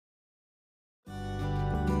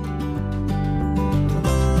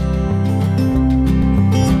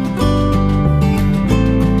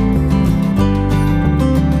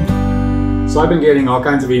So I've been getting all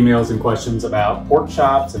kinds of emails and questions about pork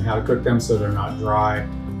chops and how to cook them so they're not dry.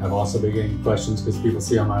 I've also been getting questions because people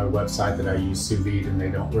see on my website that I use sous vide and they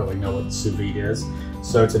don't really know what sous vide is.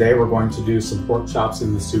 So today we're going to do some pork chops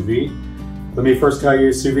in the sous vide. Let me first tell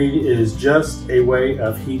you, sous vide is just a way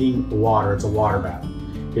of heating water. It's a water bath.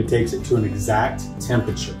 It takes it to an exact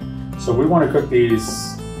temperature. So we want to cook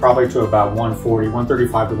these probably to about 140,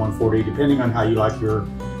 135 to 140, depending on how you like your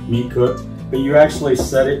meat cooked. But you actually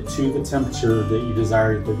set it to the temperature that you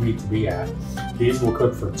desire the meat to be at. These will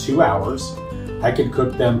cook for 2 hours. I could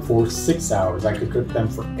cook them for 6 hours. I could cook them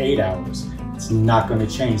for 8 hours. It's not going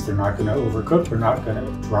to change. They're not going to overcook. They're not going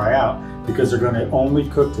to dry out because they're going to only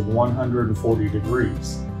cook to 140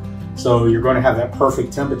 degrees. So you're going to have that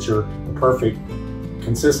perfect temperature, the perfect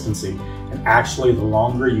consistency. And actually, the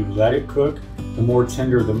longer you let it cook, the more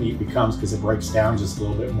tender the meat becomes because it breaks down just a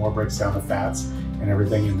little bit more, breaks down the fats and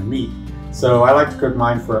everything in the meat. So I like to cook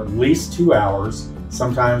mine for at least 2 hours.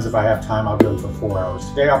 Sometimes if I have time, I'll do it for 4 hours.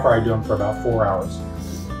 Today, I'll probably do them for about 4 hours.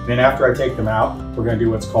 Then after I take them out, we're gonna do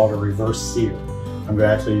what's called a reverse sear. I'm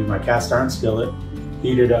gonna actually use my cast iron skillet,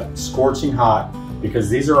 heat it up scorching hot because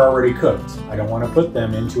these are already cooked. I don't wanna put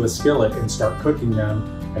them into a skillet and start cooking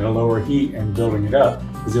them at a lower heat and building it up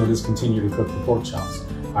because it'll just continue to cook the pork chops.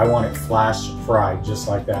 I want it flash fried just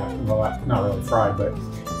like that. Well, not really fried, but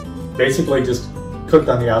basically just cooked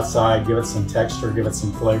on the outside, give it some texture, give it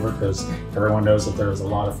some flavor, because everyone knows that there's a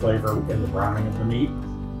lot of flavor in the browning of the meat.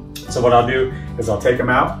 So what I'll do is I'll take them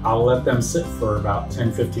out, I'll let them sit for about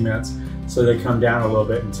 10-15 minutes so they come down a little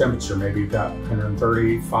bit in temperature, maybe about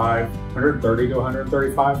 130 to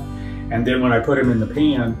 135. And then when I put them in the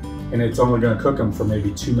pan, and it's only going to cook them for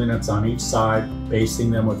maybe 2 minutes on each side,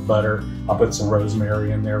 basting them with butter. I'll put some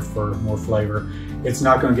rosemary in there for more flavor. It's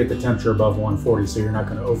not going to get the temperature above 140, so you're not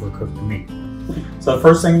going to overcook the meat. So the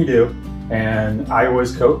first thing you do, and I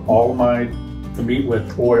always coat all of the meat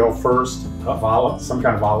with oil first, some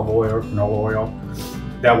kind of olive oil or canola oil.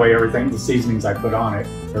 That way everything, the seasonings I put on it,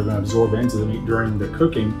 are going to absorb into the meat during the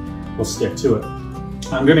cooking, will stick to it.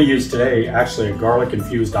 I'm going to use today actually a garlic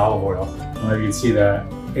infused olive oil. I don't know if you can see that.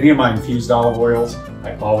 Any of my infused olive oils,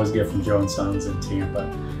 I always get from Joe & Sons in Tampa.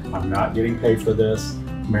 I'm not getting paid for this.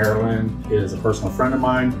 Marilyn is a personal friend of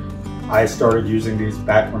mine. I started using these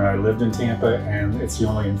back when I lived in Tampa, and it's the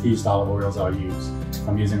only infused olive oils I'll use. If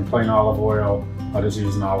I'm using plain olive oil, I'll just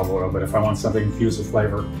use an olive oil. But if I want something infused with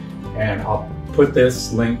flavor, and I'll put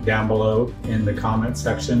this link down below in the comment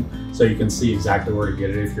section so you can see exactly where to get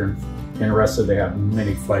it if you're interested. They have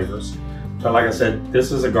many flavors. But like I said,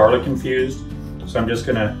 this is a garlic infused. So I'm just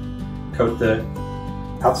gonna coat the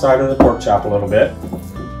outside of the pork chop a little bit.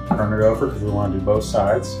 Turn it over because we want to do both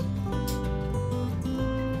sides.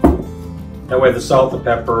 That way the salt, the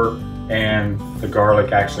pepper, and the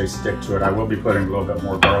garlic actually stick to it. I will be putting a little bit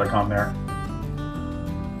more garlic on there.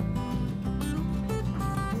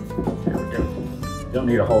 There we go. Don't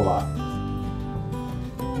need a whole lot.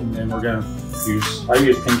 And then we're gonna I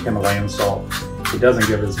use pink Himalayan salt. It doesn't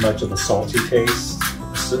give as much of a salty taste.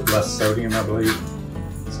 Less sodium, I believe.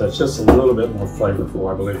 So it's just a little bit more flavorful,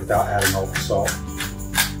 I believe, without adding all the salt.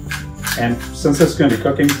 And since it's going to be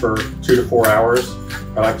cooking for 2 to 4 hours,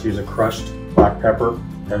 I like to use a crushed black pepper.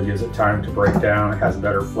 That gives it time to break down. It has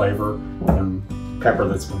better flavor than pepper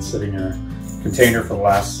that's been sitting in a container for the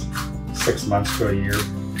last 6 months to a year,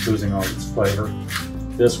 losing all its flavor.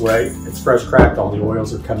 This way, it's fresh cracked. All the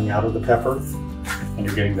oils are coming out of the pepper, and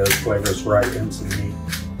you're getting those flavors right into the meat.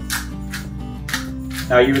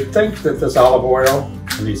 Now you would think that this olive oil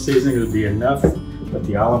and these seasonings would be enough, but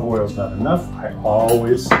the olive oil is not enough. I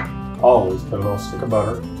always put a little stick of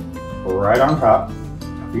butter right on top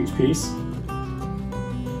of each piece.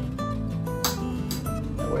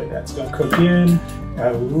 That way that's going to cook in.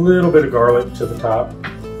 Add a little bit of garlic to the top.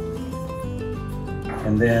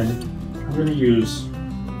 And then I'm going to use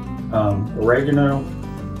oregano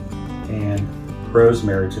and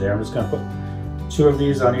rosemary today. I'm just going to put 2 of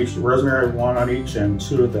these on each, rosemary 1 on each, and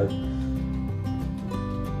 2 of the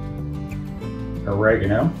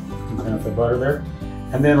oregano. I'm gonna put butter there.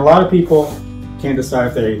 And then a lot of people can't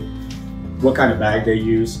decide what kind of bag they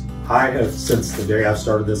use. I have, since the day I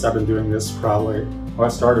started this, I've been doing this probably, well, I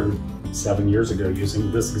started 7 years ago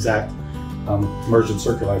using this exact immersion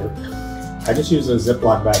circulator. I just use a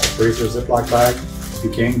Ziploc bag, a freezer Ziploc bag. You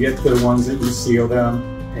can get the ones that you seal them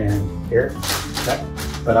and air.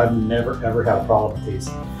 But I've never ever had a problem with these.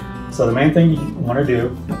 So the main thing you want to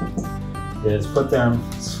do is put them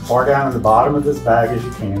as far down in the bottom of this bag as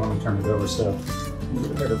you can. Let me turn it over so you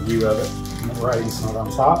get a better view of it. And the writing's not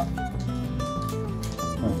on top.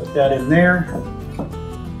 I'm going to put that in there.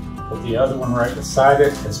 Put the other one right beside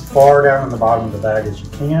it, as far down in the bottom of the bag as you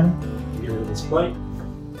can. Get rid of this plate.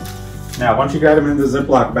 Now, once you got them in the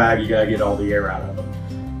Ziploc bag, you gotta get all the air out of them.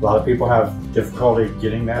 A lot of people have difficulty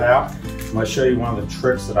getting that out. I'm gonna show you one of the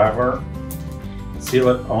tricks that I've learned. Seal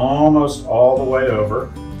it almost all the way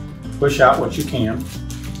over. Push out what you can.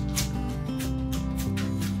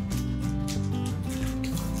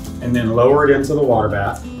 And then lower it into the water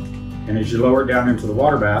bath. And as you lower it down into the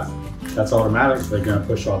water bath, that's automatically gonna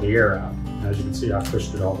push all the air out. And as you can see, I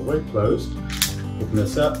pushed it all the way closed. Open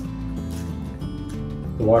this up.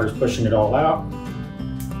 The water's pushing it all out.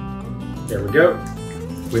 There we go.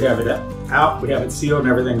 We have it out, we have it sealed, and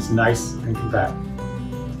everything's nice and compact.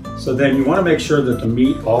 So then you want to make sure that the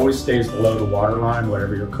meat always stays below the water line,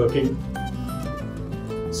 whatever you're cooking.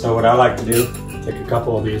 So what I like to do, take a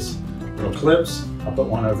couple of these little clips, I'll put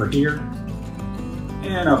one over here,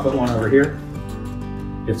 and I'll put one over here.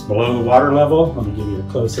 It's below the water level. Let me give you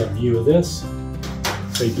a close-up view of this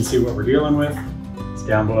so you can see what we're dealing with. It's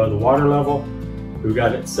down below the water level. We've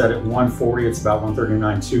got it set at 140. It's about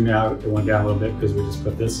 139.2 now. It went down a little bit because we just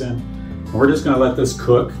put this in. And we're just going to let this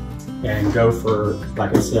cook and go for,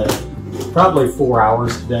 like I said, probably 4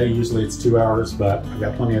 hours today. Usually it's 2 hours, but I've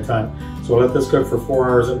got plenty of time. So we'll let this cook for 4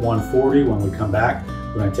 hours at 140. When we come back,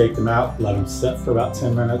 we're going to take them out, let them set for about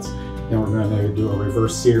 10 minutes. Then we're going to do a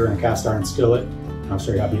reverse sear in a cast iron skillet. And I'll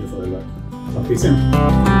show you how beautiful they look. Talk to you soon.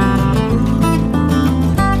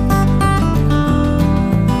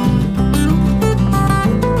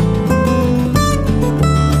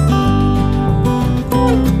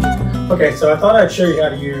 Okay, so I thought I'd show you how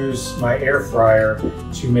to use my air fryer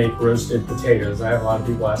to make roasted potatoes. I have a lot of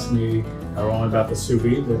people ask me not only about the sous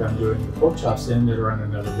vide that I'm doing the pork chops in, that are in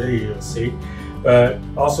another video you'll see, but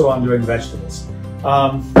also I'm doing vegetables.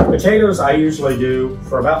 Potatoes I usually do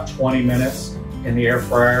for about 20 minutes in the air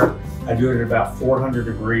fryer. I do it at about 400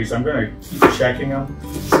 degrees. I'm going to keep checking them,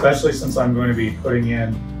 especially since I'm going to be putting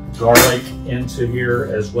in garlic into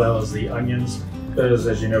here as well as the onions, because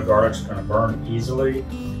as you know, garlic's going to burn easily.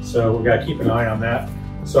 So we've got to keep an eye on that.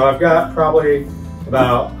 So I've got probably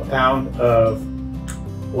about a pound of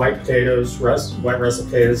white potatoes, white russet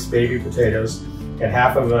potatoes, baby potatoes, and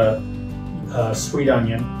half of a sweet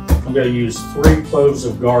onion. I'm going to use 3 cloves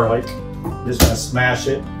of garlic. I'm just going to smash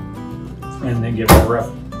it and then give it a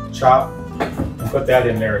rough chop and put that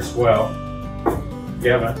in there as well. If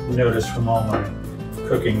you haven't noticed from all my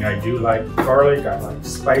cooking, I do like garlic, I like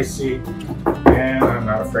spicy, and I'm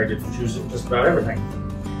not afraid to choose it just about everything.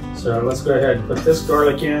 So let's go ahead and put this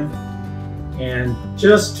garlic in, and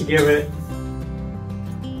just to give it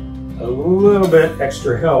a little bit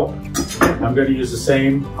extra help, I'm going to use the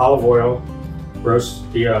same olive oil,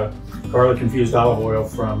 the garlic infused olive oil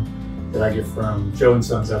that I get from Joe and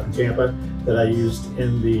Sons up in Tampa, that I used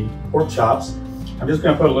in the pork chops. I'm just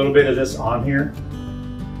going to put a little bit of this on here.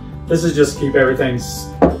 This is just to keep everything,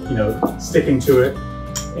 sticking to it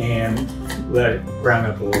and let it brown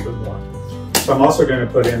up a little bit more. So I'm also going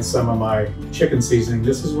to put in some of my chicken seasoning.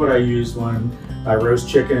 This is what I use when I roast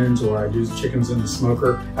chickens or I do chickens in the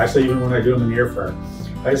smoker. Actually, even when I do them in the air fryer.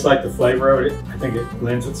 I just like the flavor of it. I think it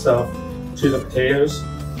lends itself to the potatoes.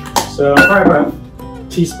 So probably about a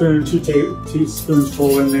teaspoon, 2 teaspoons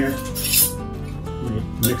full in there. Let me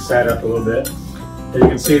mix that up a little bit. As you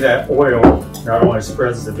can see, that oil not only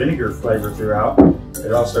spreads the vinegar flavor throughout,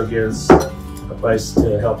 it also gives a place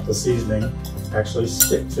to help the seasoning actually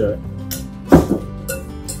stick to it.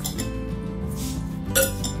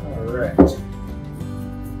 Alright.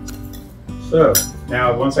 So,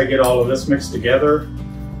 now once I get all of this mixed together,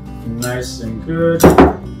 nice and good,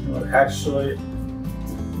 I'm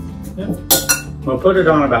going to put it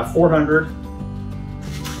on about 400.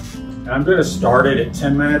 I'm going to start it at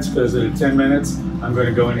 10 minutes because at 10 minutes I'm going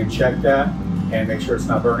to go in and check that and make sure it's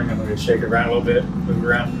not burning. I'm going to shake it around a little bit, move it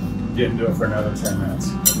around, didn't do it for another 10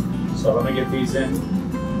 minutes. So let me get these in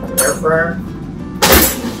the air fryer.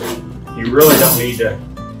 You really don't need to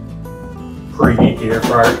preheat the air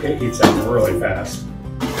fryer. It heats up really fast.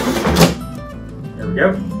 There we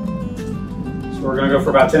go. So we're going to go for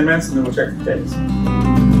about 10 minutes and then we'll check the potatoes.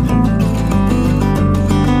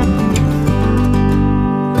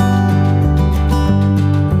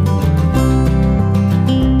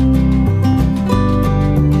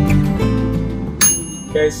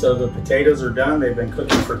 Okay, so the potatoes are done. They've been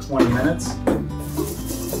cooking for 20 minutes.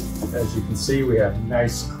 As you can see, we have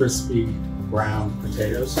nice, crispy, brown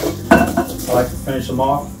potatoes. I like to finish them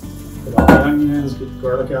off with all the onions, get the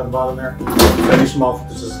garlic out of the bottom there. Finish them off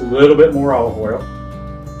with just a little bit more olive oil.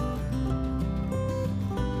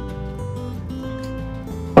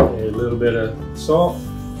 A little bit of salt.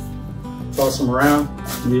 Toss them around.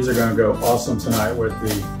 And these are going to go awesome tonight with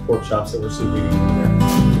the pork chops that we're sous videing in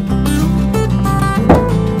there.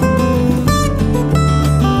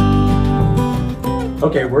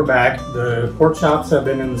 Okay, we're back. The pork chops have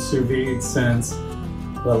been in the sous vide since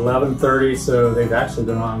 11:30, so they've actually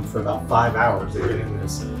been on for about 5 hours. They've been in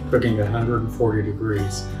this cooking at 140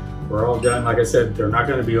 degrees. We're all done. Like I said, they're not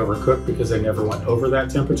going to be overcooked because they never went over that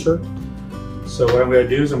temperature. So what I'm going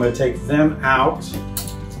to do is I'm going to take them out.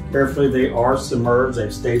 Carefully, they are submerged.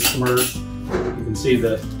 They've stayed submerged. You can see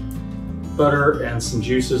the butter and some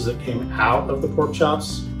juices that came out of the pork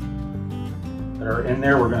chops that are in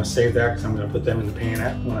there. We're going to save that because I'm going to put them in the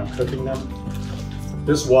pan when I'm cooking them.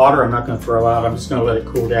 This water I'm not going to throw out. I'm just going to let it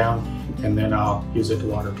cool down, and then I'll use it to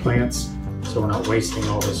water plants, so we're not wasting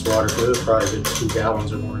all this water, because there's probably a good 2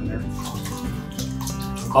 gallons or more in there.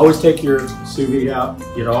 Always take your sous vide out,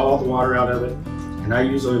 get all the water out of it, and I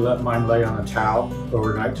usually let mine lay on a towel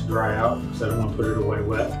overnight to dry out, because I don't want to put it away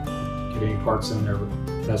wet, get any parts in there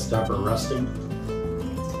messed up or rusting.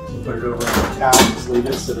 So put it over on a towel, just leave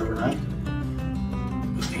it sit overnight.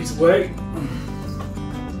 Put these away.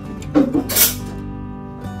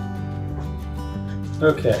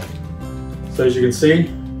 Okay, so as you can see,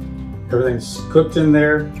 everything's cooked in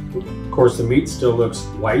there. Of course, the meat still looks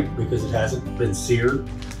white because it hasn't been seared,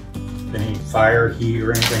 any fire, heat,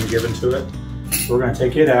 or anything given to it. So we're going to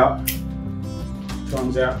take it out,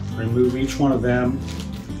 tongues out, remove each one of them,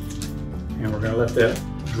 and we're going to let that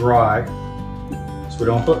dry. So we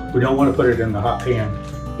don't want to put it in the hot pan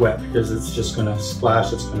wet, because it's just going to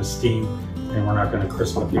splash, it's going to steam, and we're not going to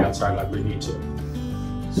crisp up the outside like we need to.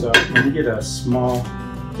 So let me get a small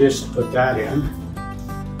dish to put that in.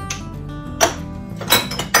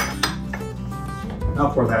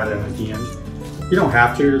 I'll pour that in at the end. You don't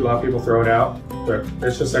have to, a lot of people throw it out, but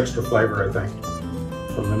it's just extra flavor, I think,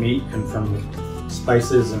 from the meat and from the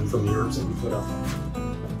spices and from the herbs that we put on.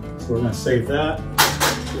 So we're going to save that.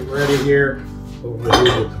 Get ready here. Over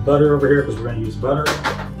here with the butter over here, because we're going to use butter.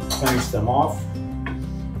 Finish them off.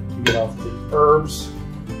 Get off the herbs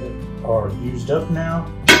that are used up now.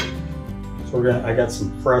 So I got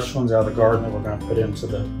some fresh ones out of the garden that we're going to put into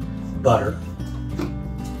the butter.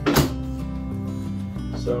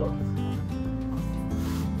 So,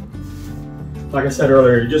 like I said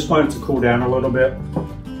earlier, you just want it to cool down a little bit.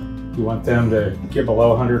 You want them to get below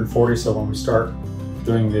 140, so when we start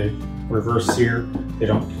doing the reverse sear, they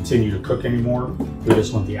don't continue to cook anymore. We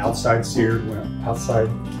just want the outside seared, outside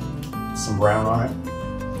some brown on it.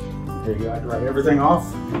 There you go, I dried everything off.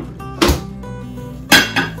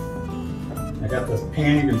 I got this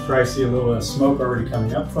pan, you can probably see a little bit of smoke already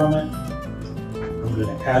coming up from it. I'm going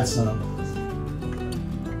to add some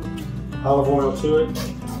olive oil to it.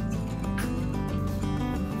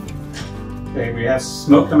 Okay, we have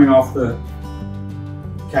smoke coming off the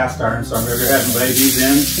cast iron, so I'm going to go ahead and lay these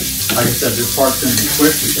in. Like I said, this part's going to be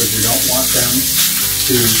quick because we don't want them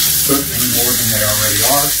to cook any more than they already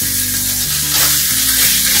are.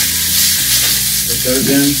 It goes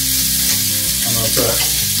in. I'm going to put a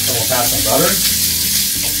couple pats of butter.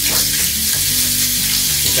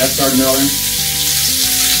 Get that started melting.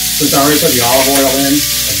 Since I already put the olive oil in,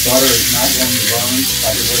 the butter is not going to burn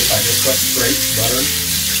like it would if I just put straight butter.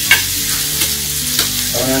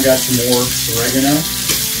 And I got some more oregano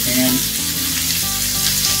and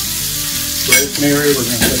rosemary. We're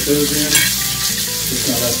going to put those in. Just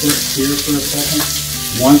going to let this sear for a second.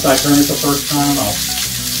 Once I turn it the first time, I'll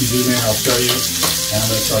zoom in, I'll show you. And I'm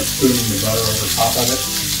going to start spooning the butter over top of it.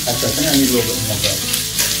 Actually, I think I need a little bit more butter.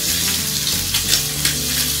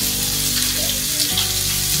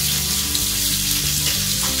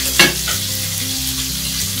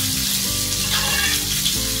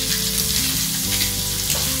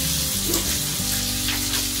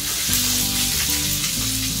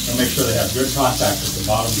 And make sure they have good contact at the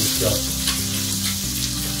bottom of the skillet.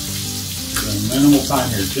 There's minimal time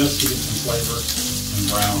here just to get some flavor and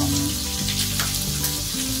brown on them.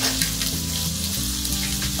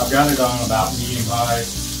 I've got it on about medium high.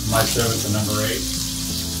 My stove is a number 8.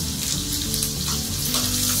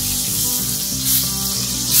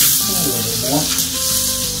 A little bit more.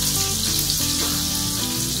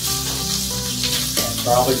 I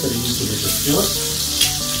probably could have used a bigger skillet.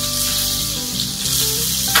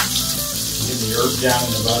 Get the herbs down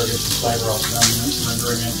in the butter, get some flavor off the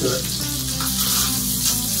rendering into it.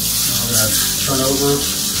 I'm going to turn over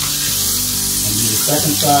and do the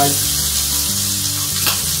second side.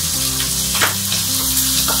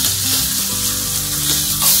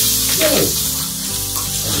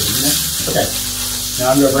 Okay,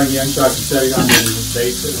 now I'm going to bring the unchopped potato on and just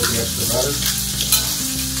baste it with the extra butter.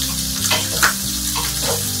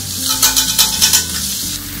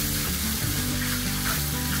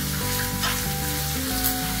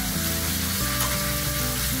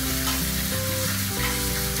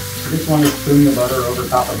 just want to spoon the butter over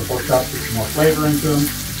top of the pork chops to get some more flavor into them.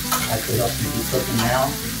 Actually helps them keep cooking now.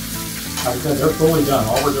 Like I said, they're fully done.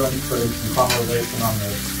 All we're doing is putting some caramelization on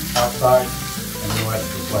the outside and the rest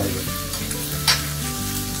of the flavor.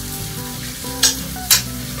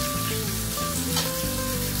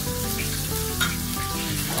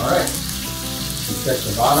 Alright, let's check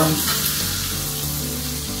the bottom.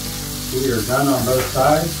 We are done on both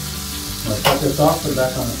sides. I'm going to cut this off, put it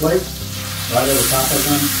back on the plate, right over top of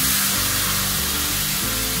them.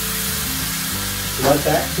 Let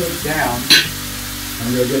that cook down.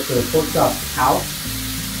 I'm going to get the pork chops out.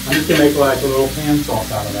 I'm just going to make like a little pan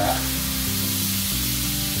sauce out of that.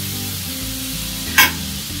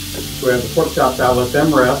 So we have the pork chops out, let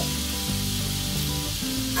them rest.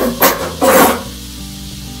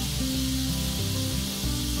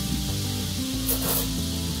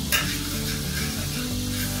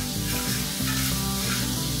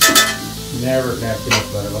 Never can have too much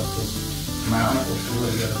butter. Let's just mount it with a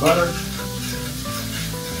little bit of butter.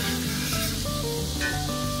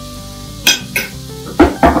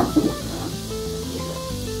 A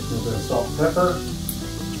little bit of salt and pepper.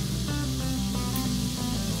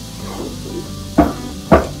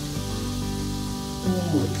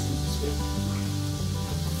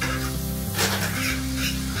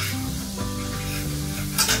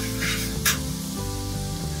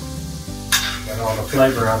 Got all the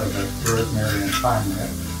flavor out of the rosemary and thyme there.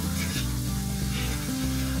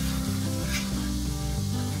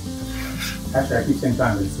 Actually, I keep saying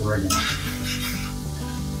thyme, but it's oregano.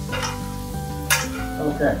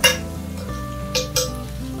 Okay.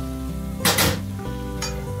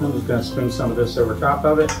 I'm just going to spoon some of this over top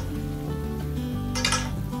of it.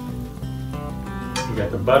 You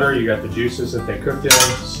got the butter, you got the juices that they cooked in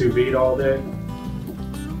sous vide all day.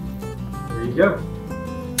 There you go.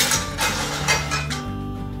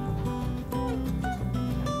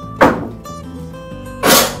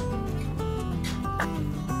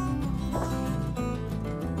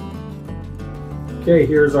 Okay,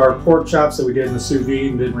 here's our pork chops that we did in the sous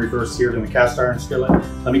vide and then reverse seared in the cast iron skillet.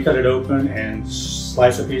 Let me cut it open and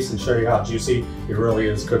slice a piece and show you how juicy it really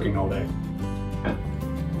is cooking all day.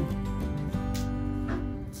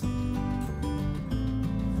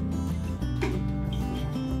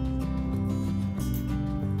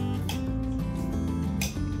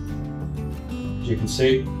 As you can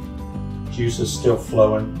see, juice is still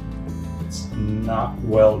flowing. It's not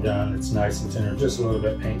well done. It's nice and tender, just a little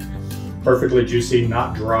bit pink. Perfectly juicy,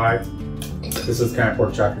 not dry. This is the kind of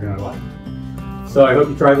pork chop you're gonna like. So I hope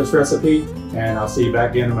you try this recipe, and I'll see you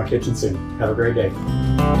back again in my kitchen soon. Have a great day.